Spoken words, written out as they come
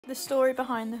The story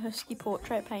behind the husky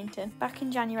portrait painting. Back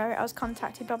in January, I was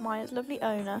contacted by Maya's lovely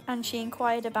owner, and she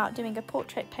inquired about doing a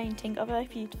portrait painting of her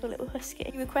beautiful little husky.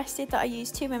 She requested that I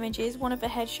use 2 images, one of a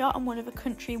headshot and one of a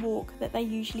country walk that they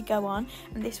usually go on,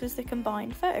 and this was the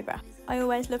combined photograph. I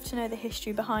always love to know the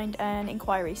history behind an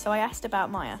inquiry, so I asked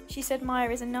about Maya. She said Maya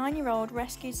is a 9-year-old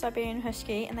rescued Siberian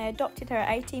husky, and they adopted her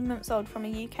at 18 months old from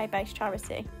a UK-based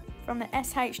charity. From the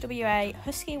SHWA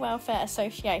Husky Welfare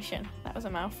Association. That was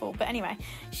a mouthful, but anyway,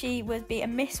 she would be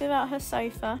amiss without her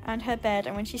sofa and her bed,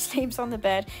 and when she sleeps on the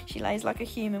bed she lays like a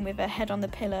human with her head on the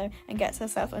pillow and gets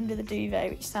herself under the duvet,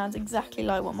 which sounds exactly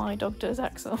like what my dog does,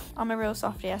 Axel. I'm a real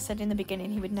softie. I said in the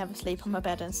beginning he would never sleep on my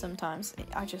bed, and sometimes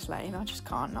I just let him. I just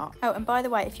can't not. Oh, and by the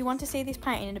way, if you want to see this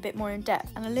painting in a bit more in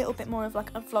depth and a little bit more of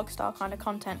like a vlog style kind of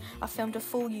content, I filmed a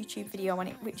full YouTube video on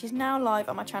it, which is now live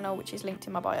on my channel, which is linked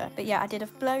in my bio. But yeah, I did a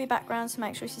blurry background to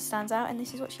make sure she stands out, and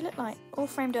this is what she looked like, all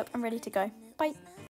framed up and ready to go. Bye.